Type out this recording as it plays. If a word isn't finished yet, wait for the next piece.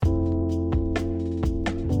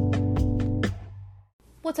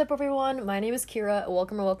What's up, everyone? My name is Kira.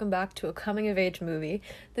 Welcome back to a coming-of-age movie.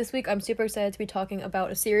 This week, I'm super excited to be talking about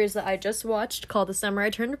a series that I just watched called The Summer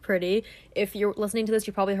I Turned Pretty. If you're listening to this,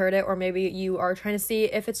 you probably heard it, or maybe you are trying to see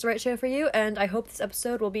if it's the right show for you, and I hope this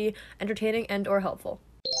episode will be entertaining and or helpful.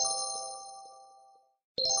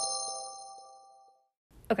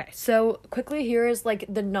 Okay, so quickly, here is like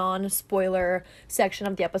the non-spoiler section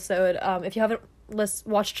of the episode. If you haven't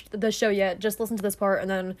watched the show yet, just listen to this part and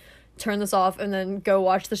then turn this off and then go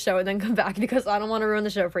watch the show and then come back because I don't want to ruin the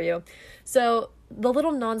show for you. So the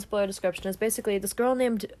little non-spoiler description is basically this girl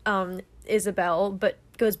named Isabel, but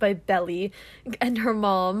goes by Belly, and her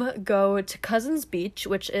mom go to Cousins Beach,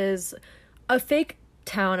 which is a fake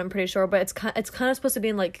town, I'm pretty sure, but it's kind of supposed to be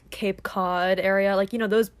in like Cape Cod area, like, you know,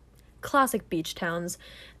 those classic beach towns.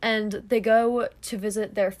 And they go to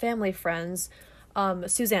visit their family friends,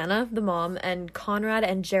 Susanna, the mom, and Conrad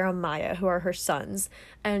and Jeremiah, who are her sons.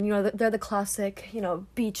 And, you know, they're the classic, you know,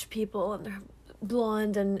 beach people, and they're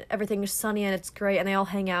blonde and everything is sunny and it's great, and they all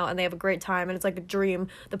hang out and they have a great time, and it's like a dream,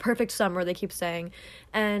 the perfect summer, they keep saying.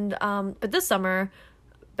 And but this summer,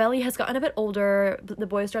 Belly has gotten a bit older, the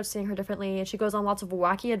boys start seeing her differently, and she goes on lots of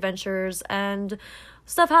wacky adventures and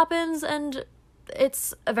stuff happens, and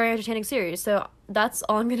it's a very entertaining series. So that's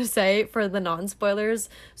all I'm gonna say for the non-spoilers.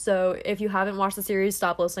 So if you haven't watched the series,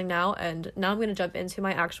 stop listening now, and now I'm gonna jump into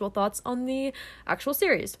my actual thoughts on the actual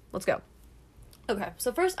series. Let's go. Okay,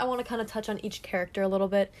 so first I want to kind of touch on each character a little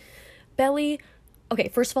bit. Belly, okay,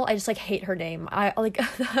 first of all, I just, like, hate her name. I, like,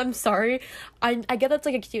 I'm sorry. I get that's,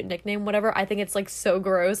 like, a cute nickname, whatever. I think it's, like, so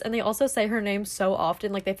gross. And they also say her name so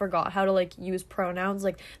often, like, they forgot how to, like, use pronouns.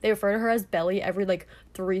 Like, they refer to her as Belly every, like,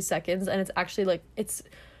 3 seconds, and it's actually, like, it's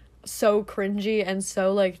so cringy and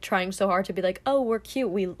so, like, trying so hard to be, like, oh, we're cute.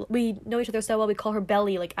 We know each other so well, we call her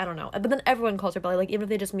Belly. Like, I don't know. But then everyone calls her Belly, like, even if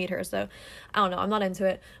they just meet her. So, I don't know. I'm not into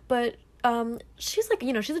it. But she's, like,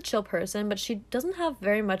 you know, she's a chill person, but she doesn't have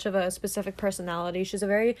very much of a specific personality. She's a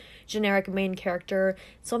very generic main character,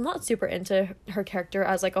 so I'm not super into her character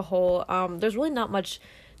as, like, a whole. There's really not much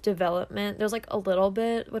development. There's, like, a little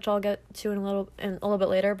bit, which I'll get to in a little bit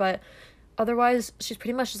later, but otherwise, she's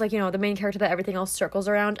pretty much just, like, you know, the main character that everything else circles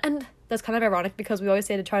around, and that's kind of ironic because we always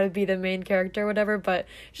say to try to be the main character or whatever, but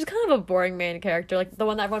she's kind of a boring main character, like, the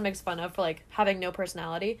one that everyone makes fun of for, like, having no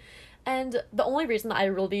personality. And the only reason that I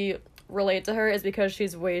really relate to her is because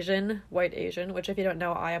she's Asian, white Asian, which, if you don't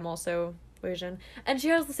know, I am also Asian, and she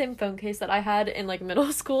has the same phone case that I had in, like,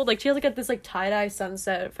 middle school. Like, she has, like, this, like, tie-dye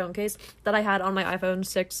sunset phone case that I had on my iPhone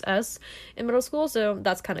 6S in middle school, so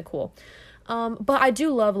that's kind of cool. But I do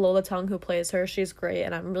love Lola Tung, who plays her. She's great,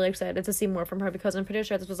 and I'm really excited to see more from her because I'm pretty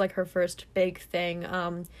sure this was, like, her first big thing.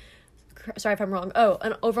 Sorry if I'm wrong. Oh,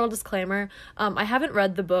 an overall disclaimer. I haven't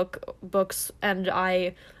read the books, and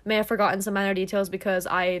I may have forgotten some minor details because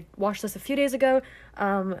I watched this a few days ago.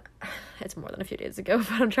 It's more than a few days ago,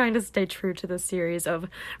 but I'm trying to stay true to the series of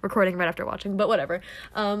recording right after watching, but whatever.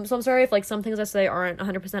 So I'm sorry if, like, some things I say aren't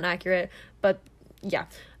 100% accurate, but yeah.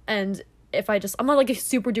 And if I'm not, like, a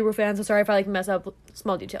super duper fan, so sorry if I, like, mess up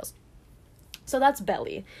small details. So that's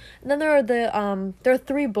Belly. And then there are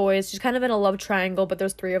 3 boys. She's kind of in a love triangle, but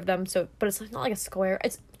there's 3 of them, but it's, like, not like a square.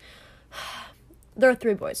 There are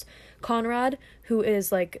 3 boys. Conrad, who is,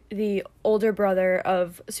 like, the older brother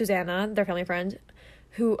of Susanna, their family friend,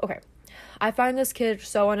 who, okay, I find this kid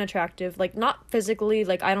so unattractive, like, not physically,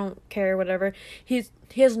 like, I don't care, whatever. He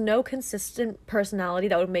has no consistent personality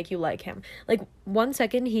that would make you like him. Like, one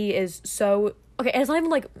second he is so, okay, and it's not even,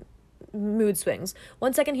 like, mood swings.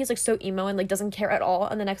 One second he's, like, so emo and, like, doesn't care at all,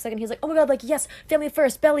 and the next second he's like, oh my god, like, yes, family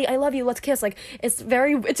first, Belly, I love you, let's kiss. Like, it's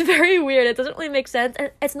very weird. It doesn't really make sense,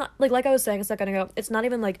 and it's not, like I was saying a second ago, it's not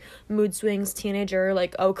even, like, mood swings, teenager,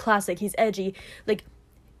 like, oh, classic, he's edgy. Like,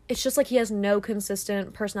 it's just, like, he has no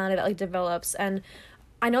consistent personality that, like, develops. And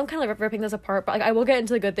I know I'm kind of, like, ripping this apart, but, like, I will get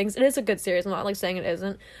into the good things. It is a good series. I'm not, like, saying it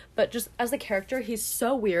isn't. But just as the character, he's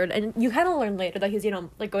so weird. And you kind of learn later that he's, you know,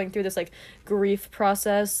 like, going through this, like, grief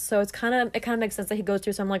process. So it kind of makes sense that he goes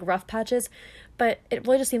through some, like, rough patches. But it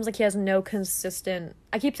really just seems like he has no consistent,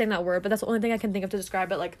 I keep saying that word, but that's the only thing I can think of to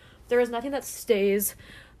describe it. Like, there is nothing that stays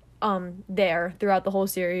there throughout the whole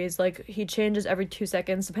series. Like, he changes every 2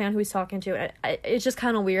 seconds depending on who he's talking to, and it's just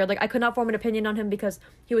kind of weird. Like, I could not form an opinion on him because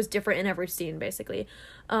he was different in every scene, basically.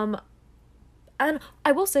 And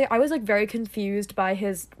I will say I was, like, very confused by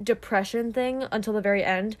his depression thing until the very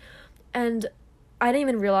end, and I didn't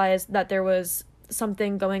even realize that there was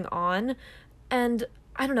something going on, and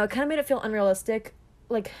I don't know, it kind of made it feel unrealistic.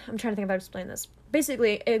 Like, I'm trying to think if I explain this.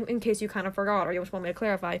 Basically, in case you kind of forgot or you just want me to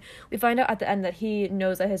clarify, we find out at the end that he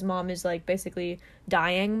knows that his mom is, like, basically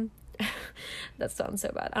dying. That sounds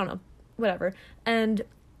so bad. I don't know. Whatever. And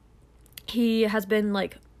he has been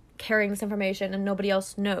like carrying this information and nobody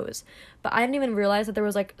else knows. But I didn't even realize that there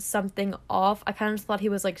was like something off. I kind of just thought he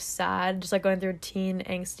was like sad, just like going through a teen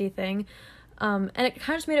angsty thing. And it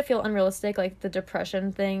kind of just made it feel unrealistic, like the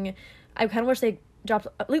depression thing. I kind of wish they dropped,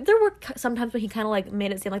 like, there were sometimes when he kind of like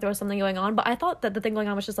made it seem like there was something going on, but I thought that the thing going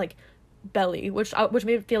on was just like Belly, which made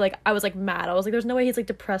it feel like I was like mad. I was like, there's no way he's like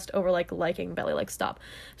depressed over like liking Belly, like stop.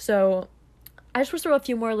 So I just wish there were a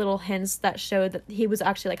few more little hints that showed that he was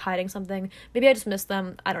actually like hiding something. Maybe I just missed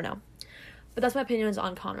them, I don't know. But that's my opinions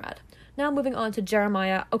on Conrad. Now moving on to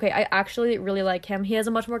Jeremiah. Okay, I actually really like him. He has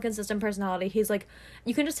a much more consistent personality. He's like,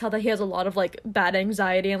 you can just tell that he has a lot of like bad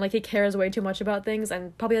anxiety and like he cares way too much about things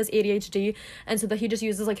and probably has ADHD, and so that he just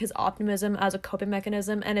uses like his optimism as a coping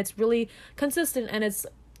mechanism, and it's really consistent and it's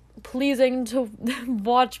pleasing to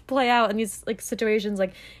watch play out in these like situations,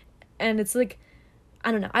 like, and it's like,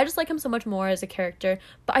 I don't know, I just like him so much more as a character.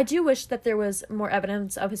 But I do wish that there was more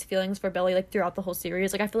evidence of his feelings for Belly like throughout the whole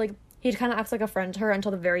series. Like I feel like he kind of acts like a friend to her until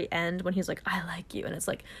the very end when he's like, I like you, and it's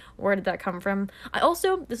like, where did that come from? I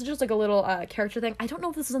also, this is just like a little character thing, I don't know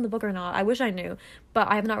if this is in the book or not, I wish I knew, but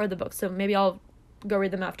I have not read the book, so maybe I'll go read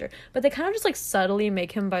them after. But they kind of just like subtly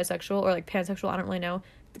make him bisexual or like pansexual, I don't really know,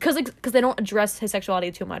 because they don't address his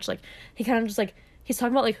sexuality too much. Like he kind of just like, he's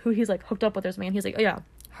talking about like who he's like hooked up with or something, and he's like, oh yeah,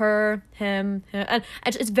 her, him, and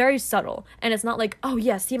it's very subtle, and it's not like, oh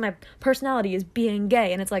yeah, see, my personality is being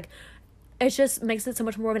gay, and it's like, it just makes it so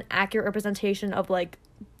much more of an accurate representation of like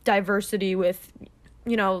diversity with,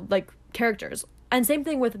 you know, like characters. And same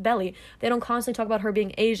thing with Belly, they don't constantly talk about her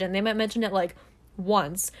being Asian. They might mention it like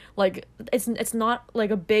once, like it's not like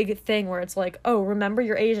a big thing where it's like, oh, remember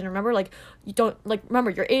you're Asian, remember, like, you don't, like, remember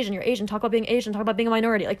you're Asian, talk about being Asian, talk about being a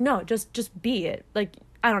minority. Like, no, just be it. Like,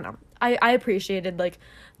 I don't know, I appreciated like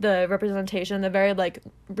the representation, the very like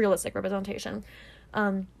realistic representation.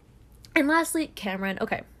 And lastly, Cameron.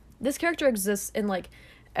 Okay, this character exists in like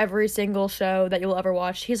every single show that you'll ever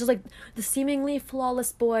watch. He's just like the seemingly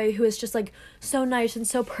flawless boy who is just like so nice and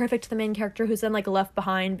so perfect to the main character, who's then like left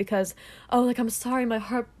behind because, oh, like, I'm sorry, my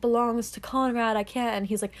heart belongs to Conrad, I can't. And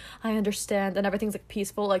he's like, I understand, and everything's like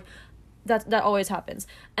peaceful. Like that always happens.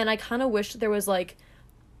 And I kind of wish there was like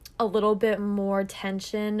a little bit more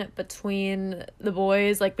tension between the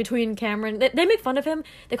boys, like between Cameron. They make fun of him,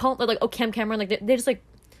 they call him like, oh, Cameron, like they just like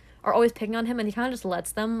are always picking on him, and he kind of just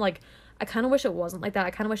lets them. Like, I kind of wish it wasn't like that.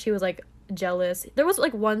 I kind of wish he was like jealous. There was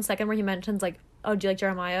like 1 second where he mentions like, oh, do you like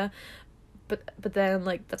Jeremiah, but then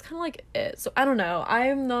like that's kind of like it. So I don't know,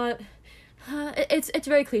 I'm not it's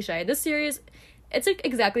very cliche, this series. It's like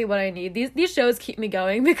exactly what I need. These shows keep me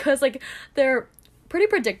going because like they're pretty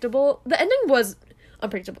predictable. The ending was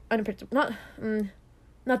unpredictable,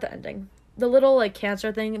 not the ending, the little like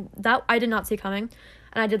cancer thing, that I did not see coming,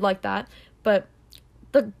 and I did like that. But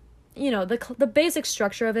the, you know, the basic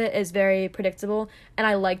structure of it is very predictable, and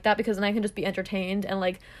I like that because then I can just be entertained and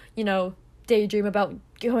like, you know, daydream about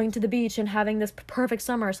going to the beach and having this perfect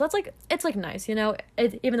summer. So that's like, it's like nice, you know,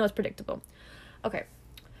 even though it's predictable. Okay,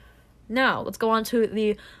 now let's go on to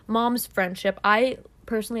the mom's friendship. I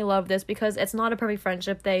personally love this because it's not a perfect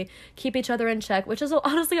friendship. They keep each other in check, which is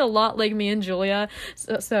honestly a lot like me and Julia,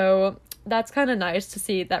 so that's kind of nice to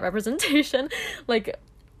see that representation. Like,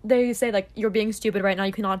 they say like, you're being stupid right now,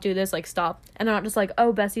 you cannot do this, like stop. And they're not just like,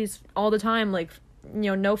 oh, Bessie's all the time, like, you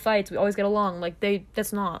know, no fights, we always get along. Like,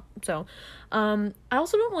 that's not. So I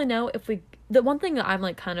also don't really know if the one thing that I'm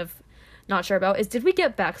like kind of not sure about is, did we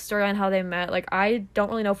get backstory on how they met? Like, I don't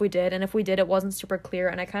really know if we did, and if we did, it wasn't super clear,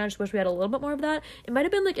 and I kind of just wish we had a little bit more of that. It might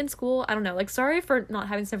have been like in school, I don't know. Like, sorry for not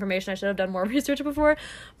having this information, I should have done more research before,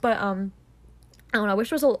 but I don't know, I wish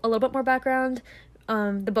there was a little bit more background.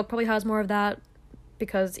 The book probably has more of that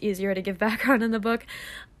because it's easier to give background in the book.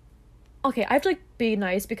 Okay, I have to like be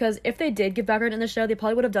nice, because if they did give background in the show, they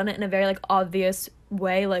probably would have done it in a very like obvious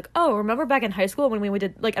way, like, oh, remember back in high school when we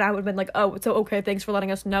did, like, and I would have been like, oh, so okay, thanks for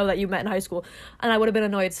letting us know that you met in high school, and I would have been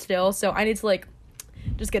annoyed still. So I need to like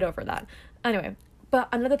just get over that. Anyway, but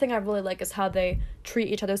another thing I really like is how they treat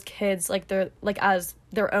each other's kids like they're like as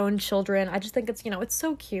their own children. I just think it's, you know, it's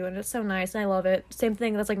so cute and it's so nice, and I love it. Same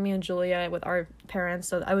thing, that's like me and Julia with our parents,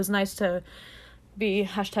 so it was nice to be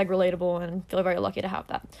 #relatable and feel very lucky to have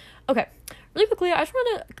that. Okay, really quickly, I just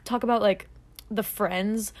want to talk about like the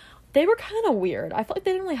friends. They were kind of weird. I felt like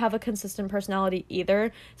they didn't really have a consistent personality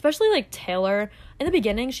either, especially like Taylor. In the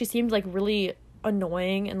beginning, she seemed like really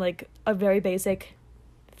annoying and like a very basic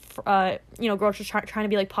girl just trying to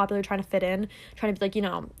be like popular, trying to fit in, trying to be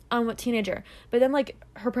like, I'm a teenager. But then like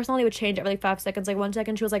her personality would change every like 5 seconds. Like 1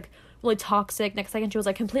 second she was like really toxic, next second she was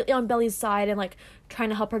like completely on Belly's side and like trying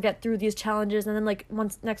to help her get through these challenges, and then like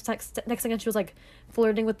next second she was like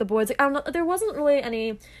flirting with the boys. Like I don't know, there wasn't really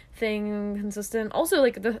anything consistent. Also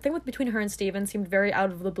like the thing between her and Steven seemed very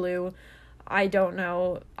out of the blue. I don't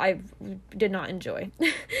know. I did not enjoy.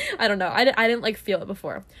 I don't know. I didn't like feel it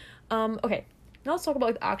before. Okay. Now let's talk about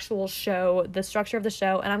like the actual show, the structure of the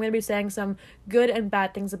show, and I'm going to be saying some good and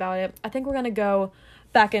bad things about it. I think we're going to go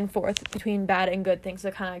back and forth between bad and good things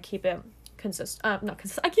to kind of keep it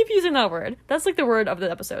I keep using that word. That's like the word of the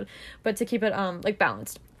episode, but to keep it like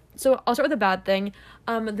balanced. So I'll start with the bad thing.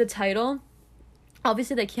 The title,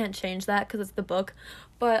 obviously they can't change that because it's the book,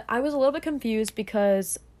 but I was a little bit confused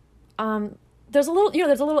because there's a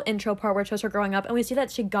little intro part where it shows her growing up, and we see that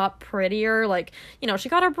she got prettier, like, she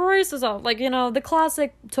got her braces off, like, the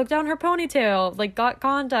classic, took down her ponytail, like, got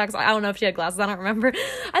contacts. I don't know if she had glasses, I don't remember.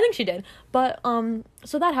 I think she did. But,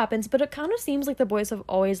 so that happens, but it kind of seems like the boys have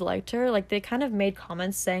always liked her. Like, they kind of made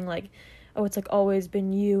comments saying, like, oh, it's, like, always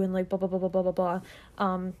been you, and, like, blah, blah, blah, blah, blah, blah,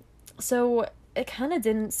 blah. So it kind of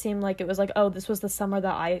didn't seem like it was, like, oh, this was the summer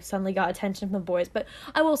that I suddenly got attention from the boys. But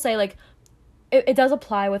I will say, like, it does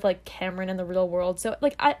apply with, like, Cameron in the real world, so,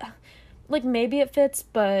 like, maybe it fits,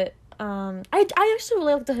 but, I actually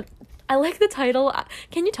really like the title.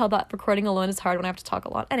 Can you tell that recording alone is hard when I have to talk a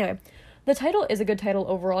lot? Anyway, the title is a good title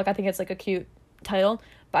overall. Like, I think it's, like, a cute title,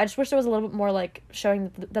 but I just wish there was a little bit more, like,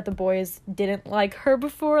 showing that the boys didn't like her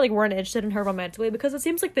before, like, weren't interested in her romantically, because it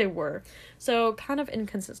seems like they were, so kind of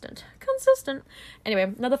inconsistent.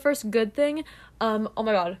 Anyway, now the first good thing, oh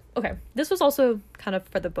my god, okay, this was also kind of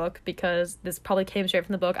for the book, because this probably came straight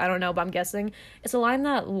from the book, I don't know, but I'm guessing, it's a line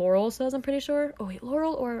that Laurel says, I'm pretty sure, oh wait,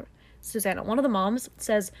 Laurel or Susanna, one of the moms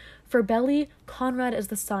says, for Belly, Conrad is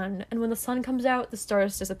the sun, and when the sun comes out, the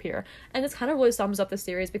stars disappear. And this kind of really sums up the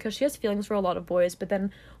series, because she has feelings for a lot of boys, but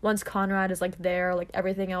then once Conrad is, like, there, like,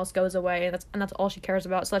 everything else goes away, and that's all she cares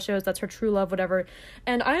about, so that shows that's her true love, whatever.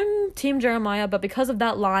 And I'm Team Jeremiah, but because of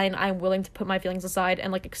that line, I'm willing to put my feelings aside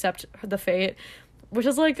and, like, accept the fate, which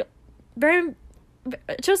is, like,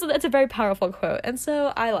 it shows that it's a very powerful quote, and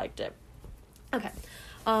so I liked it. Okay.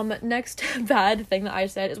 Next bad thing that I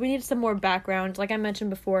said is we need some more background. Like I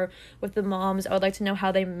mentioned before with the moms, I would like to know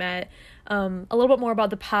how they met, a little bit more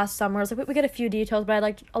about the past summers. Like we get a few details, but I'd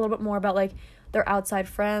like a little bit more about like their outside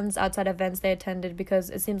friends, outside events they attended,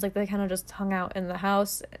 because it seems like they kind of just hung out in the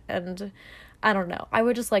house, and I don't know. I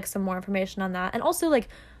would just like some more information on that, and also like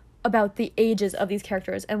about the ages of these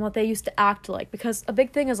characters and what they used to act like, because a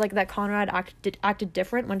big thing is like that Conrad acted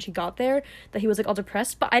different when she got there, that he was like all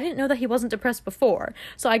depressed, but I didn't know that he wasn't depressed before,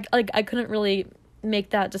 so I couldn't really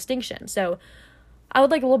make that distinction. So I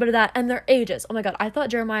would like a little bit of that, and their ages. Oh my god, I thought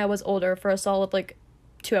Jeremiah was older for a solid like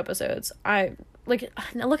 2 episodes. I like,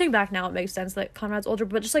 looking back now, it makes sense that Conrad's older,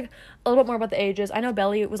 but just like a little bit more about the ages. I know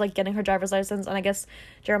Belly was like getting her driver's license, and I guess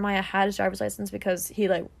Jeremiah had his driver's license because he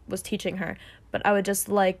like was teaching her, but I would just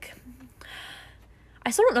like, I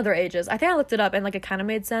still don't know their ages. I think I looked it up and like it kind of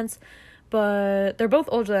made sense, but they're both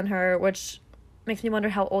older than her, which makes me wonder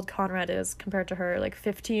how old Conrad is compared to her. Like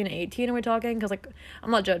 15, 18 are we talking? Because like, I'm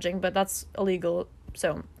not judging, but that's illegal,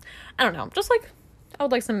 so I don't know, just like I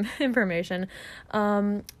would like some information.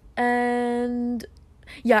 And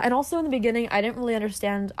yeah, and also in the beginning, I didn't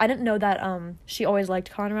know that she always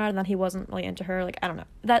liked Conrad and that he wasn't really into her. Like, I don't know,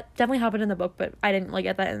 that definitely happened in the book, but I didn't like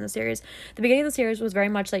get that in the series. The beginning of the series was very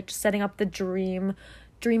much like setting up the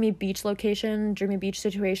dreamy beach location, dreamy beach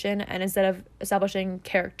situation, and instead of establishing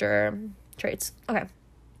character traits. Okay,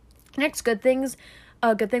 next good things.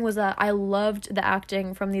 A good thing was that I loved the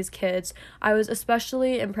acting from these kids. I was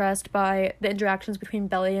especially impressed by the interactions between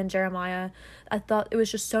Belly and Jeremiah. I thought it was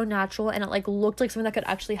just so natural, and it like looked like something that could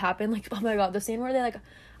actually happen. Like, oh my god, the scene where they like,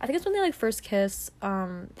 I think it's when they like first kiss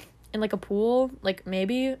in like a pool, like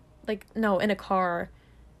maybe like, no, in a car.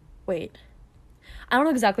 Wait, I don't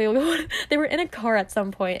know exactly. They were in a car at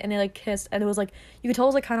some point and they like kissed, and it was like, you could tell it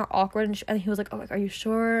was like kind of awkward, and he was like, oh, like, are you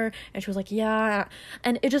sure? And she was like, yeah,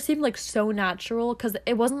 and it just seemed like so natural, because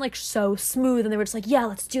it wasn't like so smooth, and they were just like, yeah,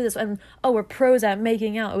 let's do this, and oh, we're pros at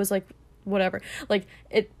making out. It was like whatever, like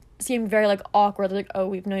it seemed very like awkward, like, oh,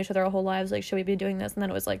 we've known each other our whole lives, like, should we be doing this? And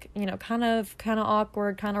then it was like, kind of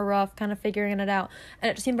awkward, kind of rough, kind of figuring it out,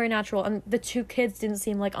 and it just seemed very natural, and the 2 kids didn't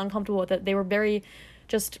seem like uncomfortable with it. They were very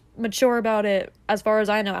just mature about it, as far as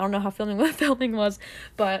I know. I don't know how filming was,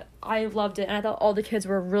 but I loved it, and I thought all the kids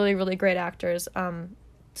were really, really great actors.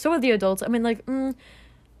 So were the adults. I mean, like, I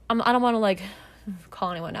don't want to like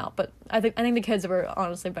call anyone out, but I think the kids were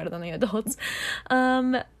honestly better than the adults.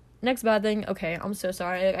 next bad thing, okay, I'm so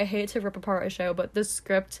sorry. I hate to rip apart a show, but this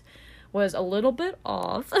script was a little bit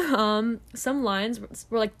off. Some lines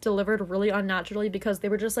were like delivered really unnaturally because they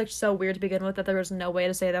were just like so weird to begin with that there was no way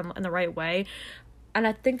to say them in the right way. And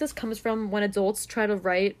I think this comes from when adults try to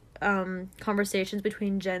write conversations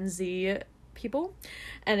between Gen Z people,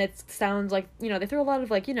 and it sounds like, you know, they throw a lot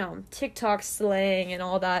of like, you know, TikTok slang and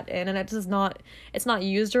all that in, and it's not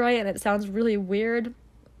used right, and it sounds really weird.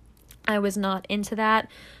 I was not into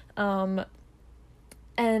that. And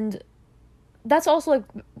that's also like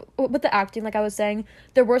with the acting, like I was saying,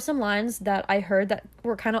 there were some lines that I heard that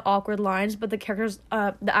were kind of awkward lines, but the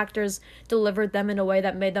actors delivered them in a way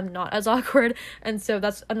that made them not as awkward. And so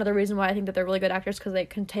that's another reason why I think that they're really good actors, because they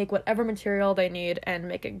can take whatever material they need and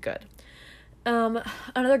make it good.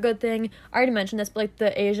 Another good thing, I already mentioned this, but like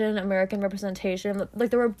the Asian American representation,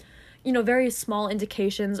 like there were, you know, very small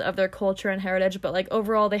indications of their culture and heritage, but like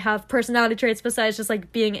overall they have personality traits besides just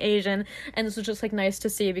like being Asian, and this was just like nice to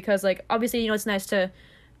see, because like obviously, you know, it's nice to,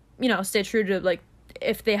 you know, stay true to like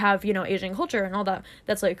if they have, you know, Asian culture and all that,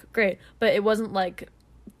 that's like great, but it wasn't like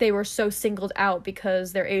they were so singled out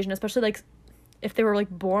because they're Asian, especially like if they were like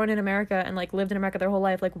born in America and like lived in America their whole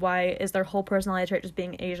life, like why is their whole personality trait just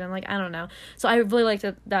being Asian? Like, I don't know. So I really liked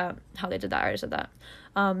that how they did that. I already said that.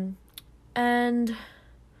 And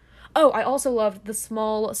oh, I also loved the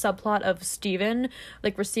small subplot of Steven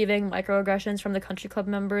like receiving microaggressions from the country club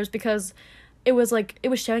members, because it was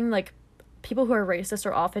showing like people who are racist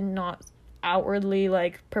are often not outwardly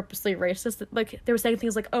like purposely racist. Like they were saying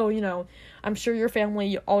things like, oh, you know, I'm sure your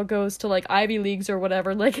family all goes to like Ivy Leagues or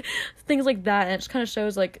whatever, like things like that, and it just kind of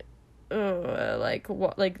shows like like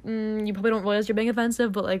what, like you probably don't realize you're being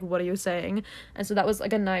offensive, but like what are you saying? And so that was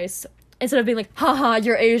like a nice, instead of being like haha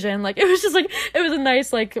you're Asian, like it was just like it was a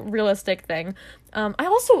nice like realistic thing. I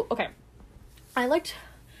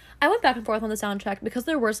went back and forth on the soundtrack because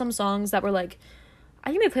there were some songs that were like, I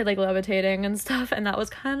think they played like Levitating and stuff, and that was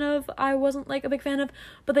kind of, I wasn't like a big fan of,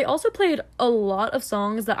 but they also played a lot of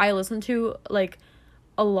songs that I listened to like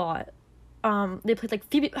a lot. They played like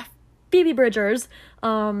Phoebe Bridgers,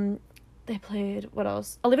 they played, what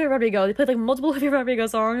else? Olivia Rodrigo. They played like multiple Olivia Rodrigo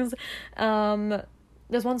songs.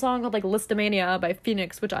 There's one song called like Listomania by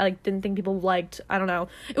Phoenix, which I like didn't think people liked. I don't know.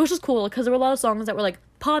 It was just cool because there were a lot of songs that were like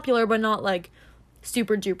popular but not like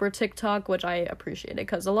super duper TikTok, which I appreciated,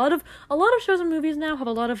 because a lot of shows and movies now have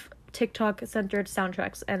a lot of TikTok centered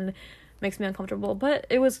soundtracks and makes me uncomfortable. But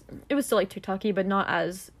it was still like TikTok-y, but not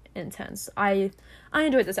as intense. I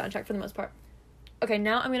enjoyed the soundtrack for the most part. Okay,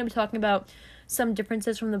 now I'm gonna be talking about some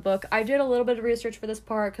differences from the book. I did a little bit of research for this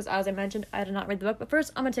part because, as I mentioned, I did not read the book. But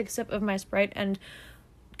first, I'm gonna take a sip of my Sprite and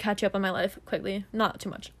catch up on my life quickly. Not too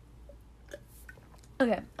much.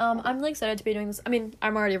 Okay, I'm really excited to be doing this. I mean,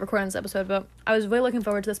 I'm already recording this episode, but I was really looking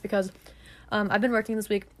forward to this because I've been working this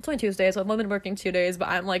week. It's only Tuesday, so I've only been working 2 days, but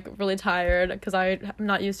I'm like really tired because I'm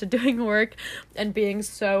not used to doing work and being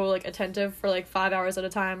so like attentive for like 5 hours at a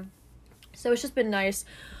time. So it's just been nice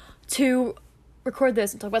to record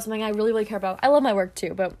this and talk about something I really, really care about. I love my work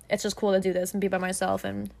too, but it's just cool to do this and be by myself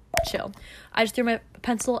and chill. I just threw my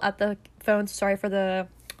pencil at the phone, so sorry for the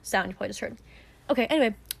sound you probably just heard. Okay,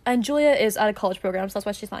 anyway, and Julia is at a college program, so that's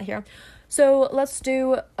why she's not here. So let's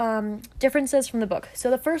do differences from the book. So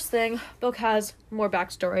the first thing, book has more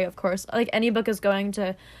backstory, of course. Like any book is going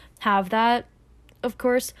to have that, of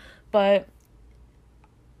course, but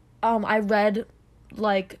I read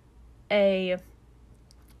like a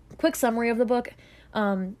quick summary of the book,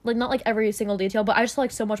 like not like every single detail, but I just saw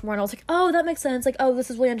like so much more, and I was like, oh, that makes sense, like, oh, this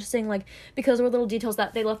is really interesting, like, because there were little details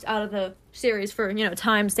that they left out of the series for, you know,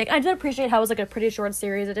 time's sake. I did appreciate how it was like a pretty short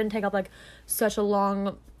series. It didn't take up like such a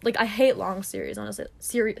long, like, I hate long series, honestly.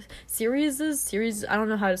 Series, I don't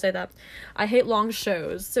know how to say that. I hate long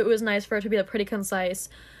shows, so it was nice for it to be like pretty concise.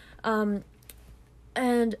 And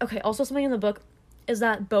okay, also something in the book is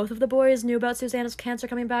that both of the boys knew about Susanna's cancer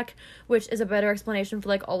coming back, which is a better explanation for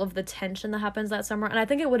like all of the tension that happens that summer. And I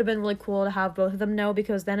think it would have been really cool to have both of them know,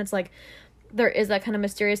 because then it's like there is that kind of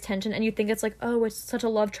mysterious tension, and you think it's like, oh, it's such a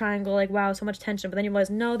love triangle, like, wow, so much tension, but then you realize,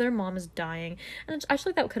 no, their mom is dying. And I just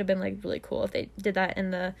like that could have been like really cool if they did that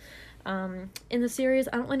in the series.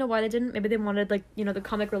 I don't really know why they didn't. Maybe they wanted like, you know, the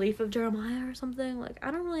comic relief of Jeremiah or something, like,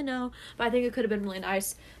 I don't really know, but I think it could have been really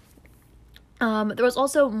nice. There was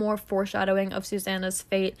also more foreshadowing of Susanna's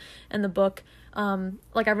fate in the book.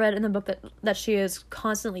 Like I read in the book that she is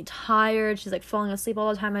constantly tired, she's like falling asleep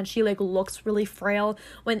all the time, and she like looks really frail,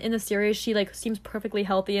 when in the series she like seems perfectly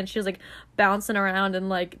healthy and she's like bouncing around and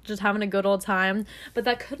like just having a good old time. But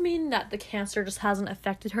that could mean that the cancer just hasn't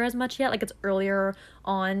affected her as much yet, like it's earlier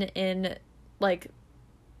on in like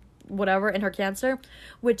whatever in her cancer,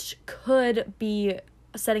 which could be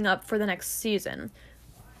setting up for the next season.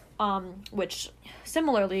 Which,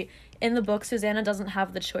 similarly, in the book, Susanna doesn't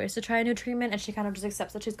have the choice to try a new treatment, and she kind of just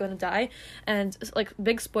accepts that she's going to die. And, like,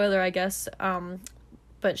 big spoiler, I guess,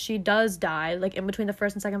 but she does die, like, in between the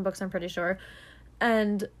first and second books, I'm pretty sure.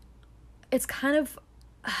 And it's kind of...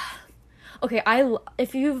 okay, I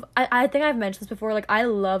think I've mentioned this before, like, I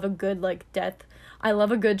love a good, like, death. I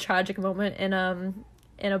love a good tragic moment in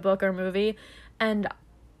a book or movie. And,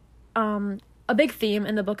 a big theme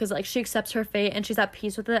in the book is, like, she accepts her fate and she's at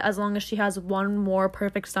peace with it as long as she has one more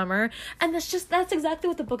perfect summer. And that's exactly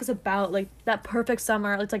what the book is about, like, that perfect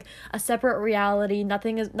summer. It's, like, a separate reality.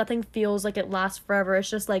 Nothing feels like it lasts forever.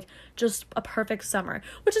 It's just a perfect summer,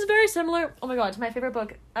 which is very similar, oh my god, to my favorite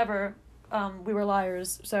book ever, We Were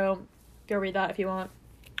Liars. So go read that if you want.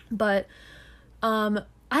 But,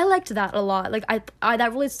 I liked that a lot. Like, I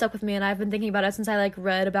that really stuck with me, and I've been thinking about it since I, like,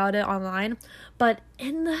 read about it online. But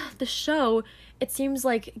in the show, it seems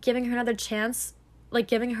like giving her another chance, like,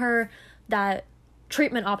 giving her that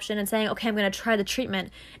treatment option and saying, okay, I'm going to try the treatment,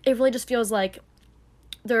 it really just feels like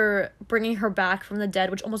they're bringing her back from the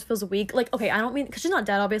dead, which almost feels weak. Like, okay, I don't mean, because she's not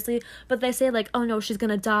dead, obviously, but they say, like, oh no, she's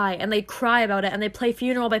gonna die, and they cry about it, and they play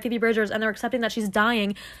Funeral by Phoebe Bridgers, and they're accepting that she's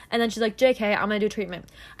dying, and then she's like, JK, I'm gonna do treatment.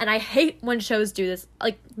 And I hate when shows do this.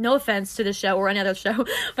 Like, no offense to this show or any other show,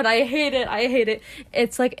 but I hate it.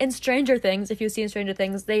 It's like in Stranger Things, if you've seen Stranger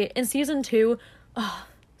Things, in season 2,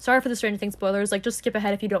 sorry for the Stranger Things spoilers, like, just skip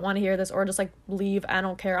ahead if you don't want to hear this, or just, like, leave, I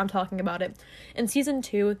don't care, I'm talking about it. In season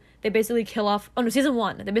 2, they basically season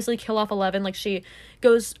 1, they basically kill off Eleven, like, she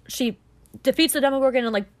defeats the Demogorgon,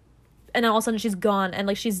 and, like, and then all of a sudden she's gone, and,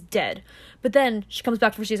 like, she's dead. But then she comes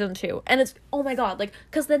back for season 2, and it's, oh my god, like,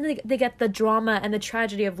 because then they get the drama and the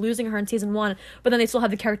tragedy of losing her in season 1, but then they still have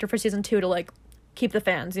the character for season 2 to, like, keep the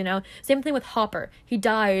fans, you know? Same thing with Hopper. He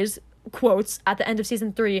dies, quotes, at the end of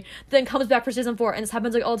season 3, then comes back for season 4, and this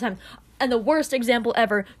happens, like, all the time. And the worst example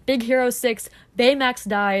ever, Big Hero 6, Baymax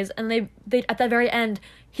dies, and they at the very end,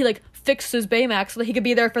 he, like, fixes Baymax so that he could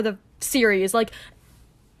be there for the series. Like,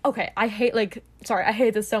 okay, I hate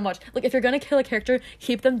this so much. Like, if you're gonna kill a character,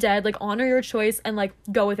 keep them dead, like, honor your choice, and, like,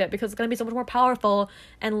 go with it, because it's gonna be so much more powerful,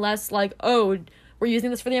 and less, like, oh, we're using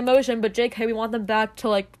this for the emotion, but JK, we want them back to,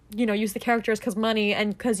 like, you know, use the characters because money,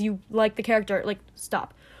 and because you like the character. Like,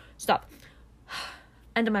 stop.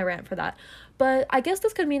 End of my rant for that. But I guess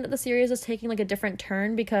this could mean that the series is taking, like, a different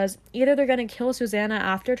turn, because either they're gonna kill Susanna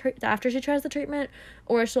after she tries the treatment,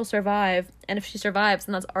 or she'll survive. And if she survives,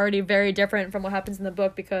 then that's already very different from what happens in the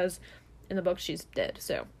book, because in the book she's dead.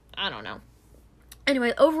 So I don't know.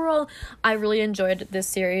 Anyway, overall, I really enjoyed this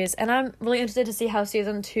series, and I'm really interested to see how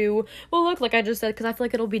season 2 will look, like I just said, because I feel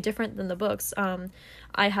like it'll be different than the books.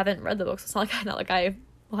 I haven't read the books. It's not like I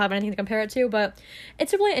will have anything to compare it to, but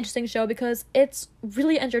it's a really interesting show because it's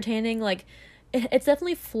really entertaining. Like, it's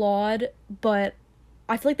definitely flawed, but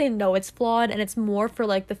I feel like they know it's flawed, and it's more for,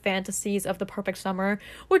 like, the fantasies of the perfect summer,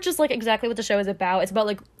 which is, like, exactly what the show is about. It's about,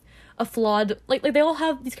 like, a flawed, like they all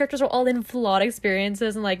have, these characters are all in flawed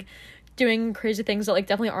experiences, and, like, doing crazy things that, like,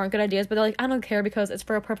 definitely aren't good ideas, but they're like, I don't care because it's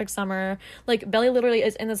for a perfect summer. Like, Belly literally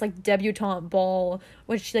is in this, like, debutante ball,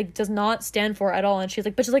 which she, like, does not stand for at all, and she's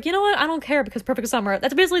like, you know what, I don't care because perfect summer.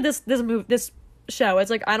 That's basically this show. It's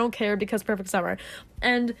like, I don't care because perfect summer.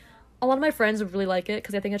 And a lot of my friends really like it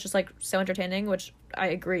because I think it's just, like, so entertaining, which I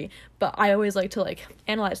agree, but I always like to, like,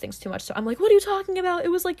 analyze things too much, so I'm like, what are you talking about? It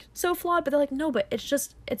was, like, so flawed. But they're like, no, but it's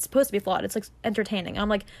supposed to be flawed. It's, like, entertaining. And I'm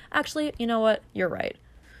like, actually, you know what, you're right.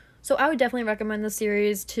 So I would definitely recommend the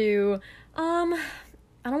series to, I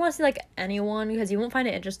don't want to say, like, anyone, because you won't find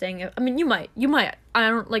it interesting. I mean, you might. I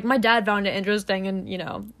don't, like, my dad found it interesting, and, you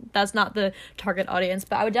know, that's not the target audience,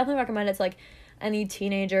 but I would definitely recommend it to, like, any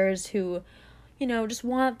teenagers who, you know, just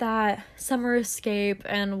want that summer escape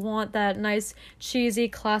and want that nice, cheesy,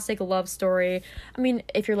 classic love story. I mean,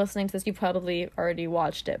 if you're listening to this, you probably already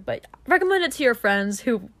watched it, but recommend it to your friends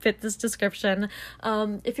who fit this description.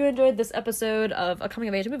 If you enjoyed this episode of a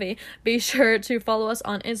coming-of-age movie, be sure to follow us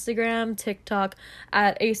on Instagram, TikTok,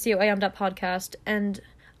 at acoam.podcast, and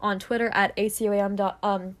on Twitter at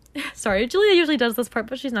acoam. Sorry, Julia usually does this part,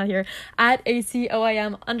 but she's not here. At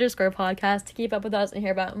acoim_podcast to keep up with us and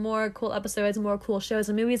hear about more cool episodes, more cool shows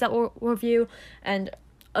and movies that we'll review, and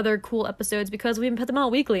other cool episodes, because we put them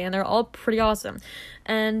out weekly and they're all pretty awesome.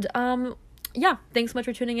 And yeah, thanks so much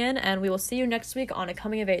for tuning in, and we will see you next week on a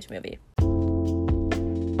coming of age movie.